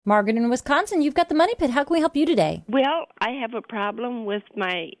Margaret in Wisconsin, you've got the Money Pit. How can we help you today? Well, I have a problem with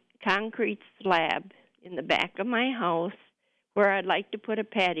my concrete slab in the back of my house where I'd like to put a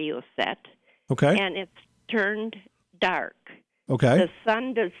patio set. Okay. And it's turned dark. Okay. The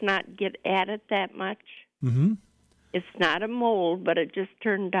sun does not get at it that much. Mm-hmm. It's not a mold, but it just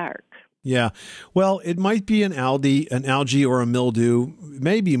turned dark. Yeah. Well, it might be an algae or a mildew,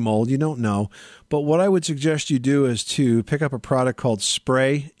 maybe mold, you don't know. But what I would suggest you do is to pick up a product called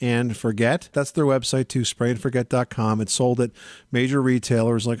Spray and Forget. That's their website too, sprayandforget.com. It's sold at major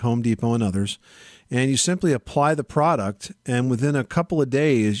retailers like Home Depot and others. And you simply apply the product, and within a couple of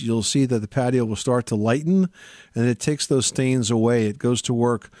days, you'll see that the patio will start to lighten, and it takes those stains away. It goes to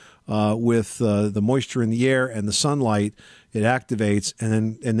work with the moisture in the air and the sunlight. It activates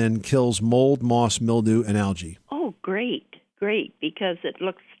and then kills mold, moss, mildew, and algae. Oh, great, because it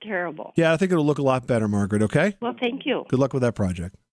looks terrible. Yeah, I think it'll look a lot better, Margaret, okay? Well, thank you. Good luck with that project.